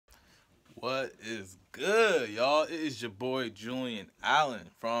What is good, y'all? It is your boy Julian Allen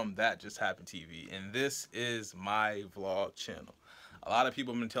from That Just Happened TV, and this is my vlog channel. A lot of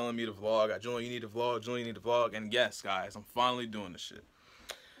people have been telling me to vlog. Julian, you need to vlog. Julian, you need to vlog. And yes, guys, I'm finally doing this shit.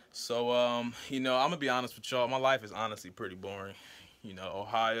 So, you know, I'm gonna be honest with y'all. My life is honestly pretty boring. You know,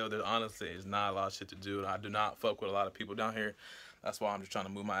 Ohio, there honestly is not a lot of shit to do, and I do not fuck with a lot of people down here. That's why I'm just trying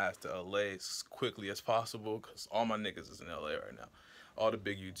to move my ass to LA as quickly as possible, because all my niggas is in LA right now. All the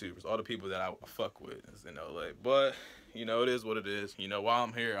big YouTubers, all the people that I fuck with is in LA. But, you know, it is what it is. You know, while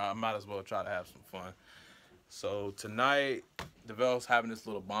I'm here, I might as well try to have some fun. So tonight, DeVel's having this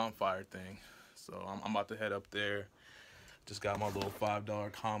little bonfire thing. So I'm about to head up there. Just got my little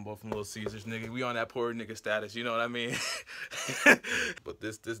 $5 combo from Little Caesars, nigga. We on that poor nigga status, you know what I mean? But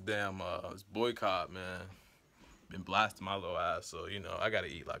this damn this boycott, man, been blasting my little ass. So, you know, I gotta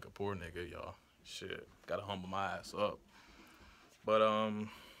eat like a poor nigga, y'all. Shit, gotta humble my ass up. But,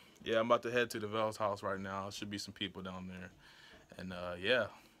 yeah, I'm about to head to DeVel's house right now. There should be some people down there. And, yeah,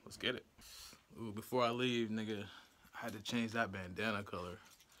 let's get it. Ooh, before I leave, nigga, I had to change that bandana color.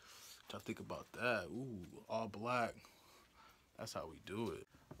 What y'all think about that? Ooh, all black. That's how we do it.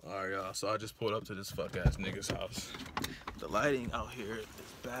 All right, y'all, so I just pulled up to this fuck-ass nigga's house. The lighting out here is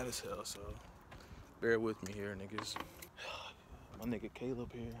bad as hell, so bear with me here, niggas. My nigga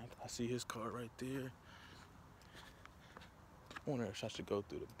Caleb here, I see his car right there. I wonder if I should go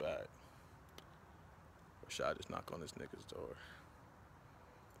through the back. Or should I just knock on this nigga's door?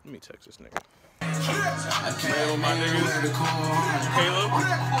 Let me text this nigga. Man, with my niggas, Caleb,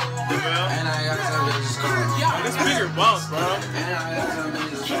 DeVel. Oh, this bigger boss, bro.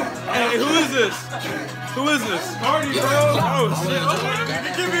 Hey, who is this? Who is this? Party, bro. Oh, shit. Oh,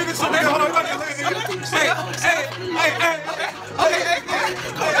 give me this shit, nigga. Hold on.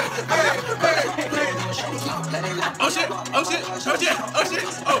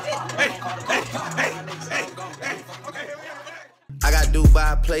 I got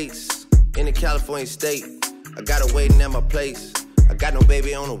Dubai plates in the California state. I got her waiting at my place. I got no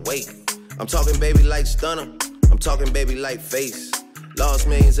baby on the way. I'm talking baby like Stunner. I'm talking baby like Face. Lost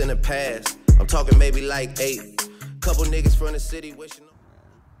millions in the past. I'm talking baby like 8. Couple niggas from the city wishing.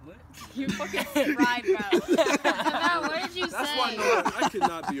 What? You're fucking fried, bro. What did you say? That's why no, I could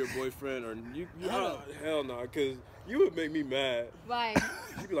not be your boyfriend, or you hell no, because you would make me mad. Why?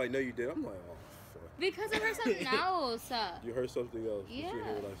 You'd be like, no, you did. I'm like, oh, fuck. Because I heard something else. You heard something else. Yeah.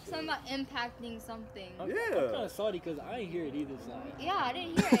 Something about impacting something. Yeah. I'm kind of salty because I ain't hear it either side. Yeah, I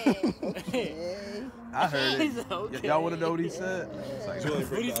didn't hear it. Okay. I heard it. Okay. Y'all want to know what he said? Like, What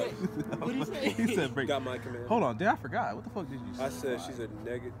did he say? What did he say? He said break. Got my command. Hold on, I forgot. What the fuck did you say? I said she's a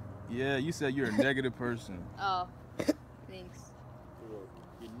negative. Yeah, you said you're a negative person. Oh, thanks.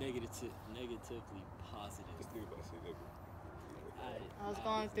 You're negatively positive. I was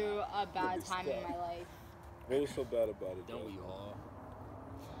going through a bad time in my life. What was so bad about it? Don't we all?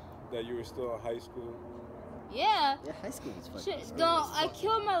 That you were still in high school? Yeah. Yeah, high school was fun. Shit, no, I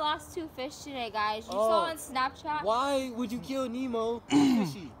killed my last 2 fish today, guys. You saw on Snapchat. Why would you kill Nemo?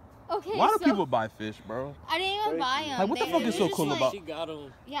 Fishy. Okay, Why do so people buy fish, bro? I didn't even buy them. Like, what the fuck is so cool about? She got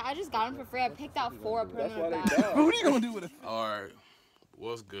them. Yeah, I just got them for free. I picked out 4, put them in a bag. What are you gonna do with it? All right,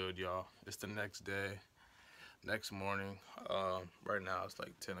 what's good, y'all? It's the next day, next morning. Right now it's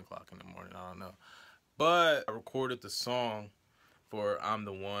like 10 o'clock in the morning. I don't know, but I recorded the song for "I'm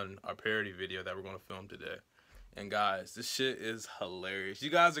the One," our parody video that we're gonna film today. And guys, this shit is hilarious. You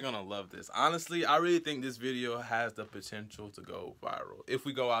guys are gonna love this. Honestly, I really think this video has the potential to go viral if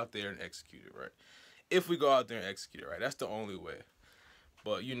we go out there and execute it right. If we go out there and execute it right, that's the only way.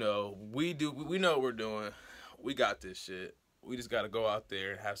 But you know, we know what we're doing. We got this shit. We just gotta go out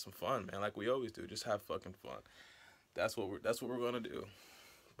there and have some fun, man, like we always do. Just have fucking fun. That's what we're gonna do.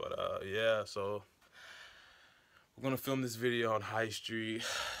 But yeah, so we're gonna film this video on High Street.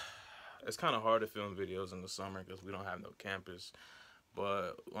 It's kind of hard to film videos in the summer because we don't have no campus,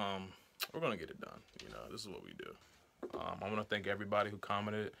 but we're gonna get it done. You know, this is what we do. I want to thank everybody who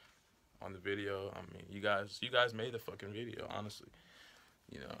commented on the video. I mean, you guys made the fucking video, honestly.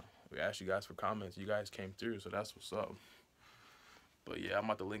 You know, we asked you guys for comments. You guys came through, so that's what's up. But yeah, I'm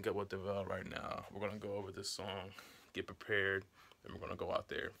about to link up with DeVel right now. We're gonna go over this song, get prepared, and we're gonna go out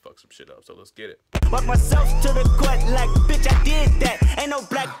there and fuck some shit up. So let's get it. Walk myself to the court like, bitch, I did that. Ain't no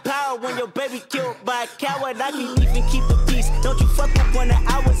black power when your baby killed by a coward. I can even keep the peace. Don't you fuck with 1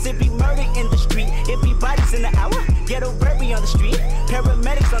 hours. It be murder in the street. It be bodies in the hour. Ghetto baby on the street.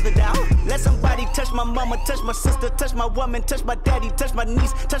 Paramedics on the dial. Let somebody touch my mama, touch my sister, touch my woman, touch my daddy, touch my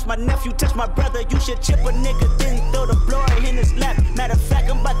niece, touch my nephew, touch my brother. You should chip a nigga, then throw the blower in his lap. Matter of fact,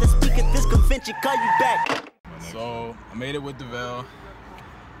 I'm about to speak at this convention. Call you back. So I made it with DeVel.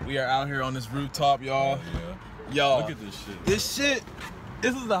 We are out here on this rooftop, y'all. Yeah. Y'all, Look at this shit.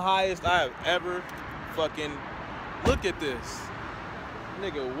 This is the highest I have ever fucking. Look at this.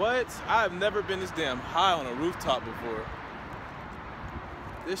 Nigga, what? I have never been this damn high on a rooftop before.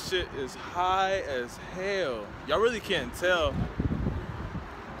 This shit is high as hell. Y'all really can't tell.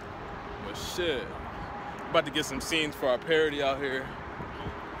 But shit. About to get some scenes for our parody out here.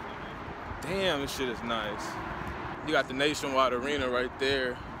 Damn, this shit is nice. You got the Nationwide Arena right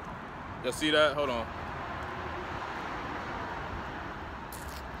there. Y'all see that? Hold on.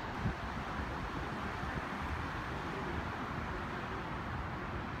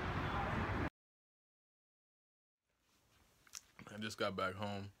 I just got back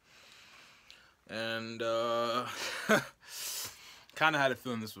home. And kind of had a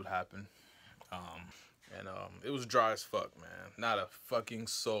feeling this would happen. It was dry as fuck, man. Not a fucking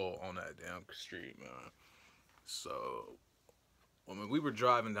soul on that damn street, man. So, I mean, we were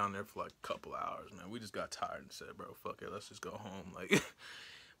driving down there for like a couple hours, man. We just got tired and said, bro, fuck it, let's just go home. Like,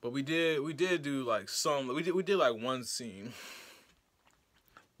 but we did do like we did like one scene,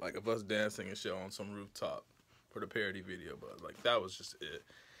 like of us dancing and shit on some rooftop for the parody video, but like that was just it.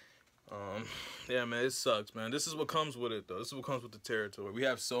 Yeah, man, it sucks, man. This is what comes with it, though. This is what comes with the territory. We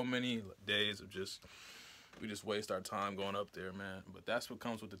have so many days of we just waste our time going up there, man. But that's what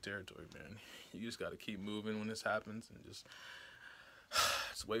comes with the territory, man. You just got to keep moving when this happens and just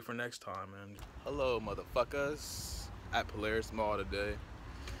wait for next time, man. Hello, motherfuckers. At Polaris Mall today.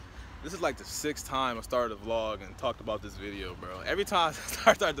 This is like the 6th time I started a vlog and talked about this video, bro. Every time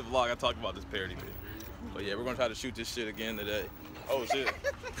I start the vlog, I talk about this parody video. But yeah, we're going to try to shoot this shit again today. Oh, shit.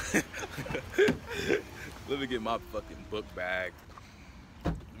 Let me get my fucking book bag.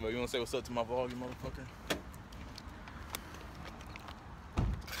 You want to say what's up to my vlog, you motherfucker?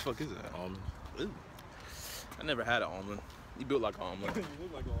 What the fuck is that? Almond. Ooh. I never had an almond. You built like an almond. You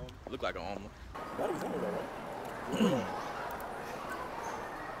look like an almond. Look like an almond. That was almond, right?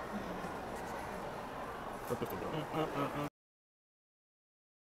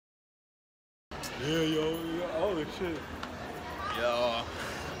 Yeah, yo, all this shit. Yo.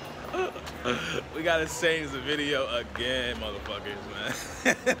 We gotta change the video again, motherfuckers,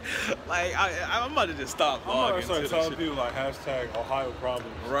 man. Like, I'm about to just stop vlogging. I'm gonna start telling people like hashtag Ohio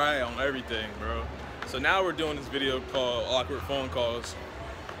problems. Right, on everything, bro. So now we're doing this video called Awkward Phone Calls.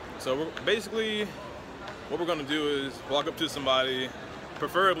 So we're basically, what we're gonna do is walk up to somebody,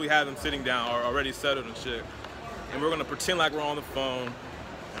 preferably have them sitting down or already settled and shit. And we're gonna pretend like we're on the phone.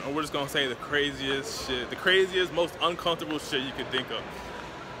 And we're just gonna say the craziest shit, the craziest, most uncomfortable shit you could think of.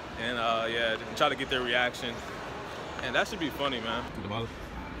 And yeah, try to get their reaction. And that should be funny, man. To the mother.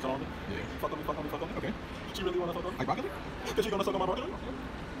 Yeah. Fuck on me. Okay. She really wanna fuck on me? Like broccoli? Cause she gonna suck on my broccoli?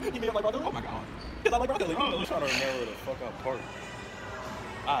 You mean like broccoli? Oh my god. Cause I like broccoli. I'm trying to remember the fuck out part.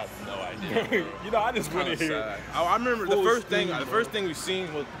 I have no idea. You know, I just went in Kinda here. sad. I remember the Full first steam, thing. bro. The first thing we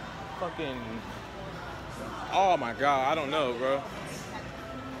seen was fucking. Oh my god, I don't know, bro.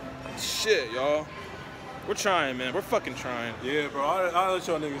 Shit, y'all. We're trying, man. We're fucking trying. Yeah, bro. I'll let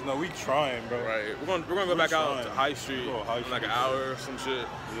y'all niggas know we trying, bro. Right. We're gonna go back out trying. to High Street Go to High in like Street, an hour or some shit.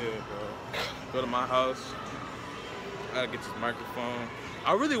 Yeah, bro. Go to my house. I gotta get this microphone.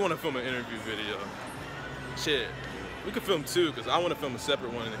 I really want to film an interview video. Shit. We could film 2 because I want to film a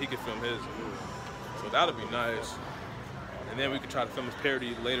separate one and he could film his. So that'll be nice. And then we could try to film this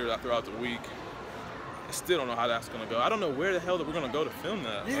parody later throughout the week. I still don't know how that's gonna go. I don't know where the hell that we're gonna go to film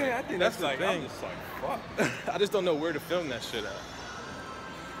that. Yeah, Like, I think that's that's the like, thing. I'm just like, fuck. I just don't know where to film that shit at.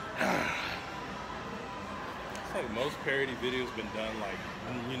 It's like most parody videos been done like,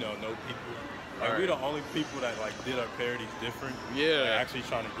 you know people. Like Right. we the only people that like did our parodies different. Yeah. Like, actually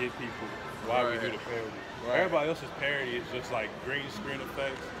trying to get people why we Right. do the parody. Right. Everybody else's parody is just like green screen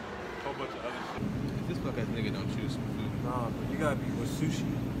effects, a whole bunch of other shit. This fuck ass nigga don't choose some food. Nah, but you gotta be with sushi.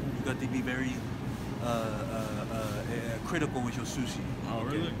 You got to be very critical with your sushi. Oh,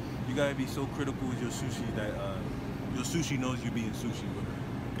 really? You gotta be so critical with your sushi that your sushi knows you being sushi with it.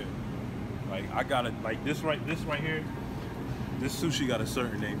 Okay. Like I got it. Like this right here. This sushi got a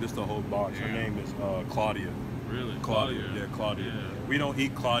certain name. This the whole box. Her Yeah. name is Claudia. Really? Claudia. Yeah, Claudia. Yeah. We don't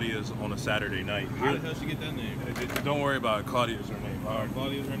eat Claudias on a Saturday night. How the hell she get that name? Don't worry about it. Claudia's her name.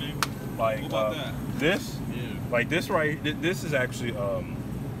 Claudia's her name? Like What about that? this. Yeah. Like this right. This is actually.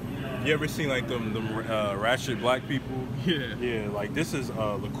 You ever seen like them ratchet black people? Yeah. Yeah. Like this is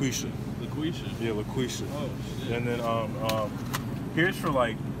LaQuisha. LaQuisha. Yeah, LaQuisha. Oh shit. And then here's for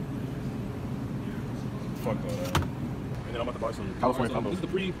like. Fuck all that. And then I'm about to buy some California So combos. this is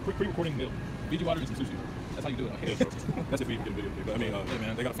the pre-recording meal. Fiji water and some sushi. That's how you do it. Okay. That's if we even get a video. But I mean, yeah,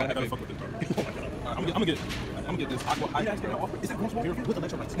 man, they gotta fuck with this. Oh my god. I'm gonna get this aqua. Is that Voss water with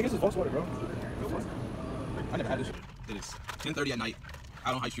electrolytes? Niggas is Voss water, bro. I never had this shit. It is 10:30 at night.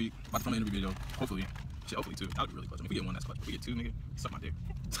 Out on High Street. About to film an interview video. Hopefully. Shit, hopefully two. That would be really close. I mean, if we get one, that's clutch. If we get two, nigga, suck my dick.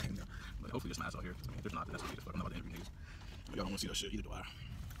 But hopefully this man's out here. I mean, if there's not, then that's what we just fuck. I'm not about to interview niggas. Y'all don't want to see that shit. Either do I.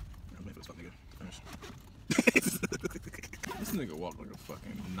 I'm waiting for this fuck nigga to finish. This nigga walk like a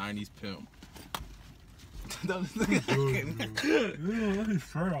fucking 90s pimp. Let me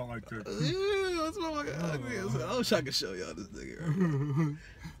shirt out like that. Yeah, that's what fucking ugly. I wish I could show y'all this nigga.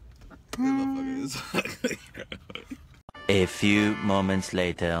 This motherfucker is ugly. A few moments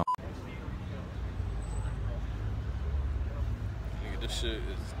later. Nigga, this shit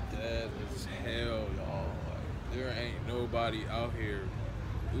is dead as hell, y'all. Like, there ain't nobody out here.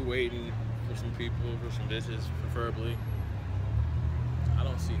 We waiting for some people, for some bitches, preferably. I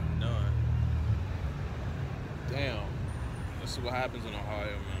don't see none. Damn. This is what happens in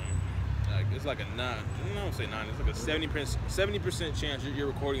Ohio, man. Like, it's like a 9. I don't say 9. It's like a 70% chance your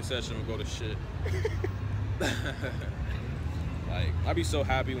recording session will go to shit. Like, I'd be so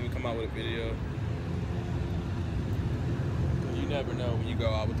happy when we come out with a video. You never know when you go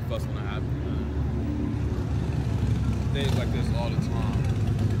out what the fuck's gonna happen, man. Things like this all the time.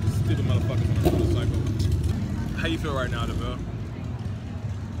 Stupid motherfuckers on the motorcycle. How you feel right now, DeVille?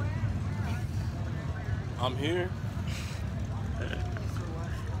 I'm here.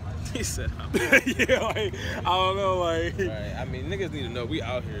 He said, yeah, like, I don't know, like. Right. I mean, niggas need to know we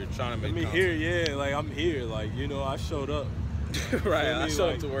out here trying to make content. Here, yeah, like, I'm here. Like, you know, I showed up. Right, I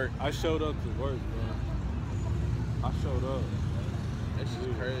showed up to work. I showed up to work, bro. I showed up. That's just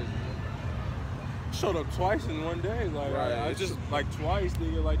crazy. I showed up twice in one day. Like, right. I just, like, twice,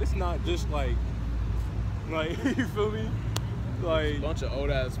 nigga. Like, it's not just, like, you feel me? Like, a bunch of old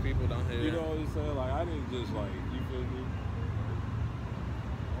ass people down here. You know what I'm saying? Like, I didn't just, like, you feel me?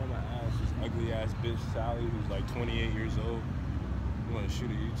 On my ass, this ugly ass bitch Sally, who's like 28 years old. You want to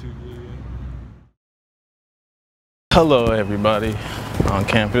shoot a YouTube video? Hello, everybody on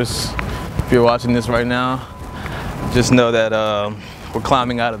campus. If you're watching this right now, just know that we're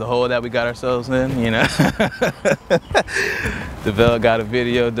climbing out of the hole that we got ourselves in. You know, DeVille got a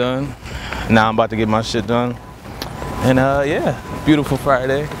video done. Now I'm about to get my shit done. And yeah, beautiful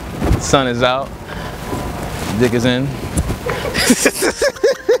Friday. Sun is out. Dick is in.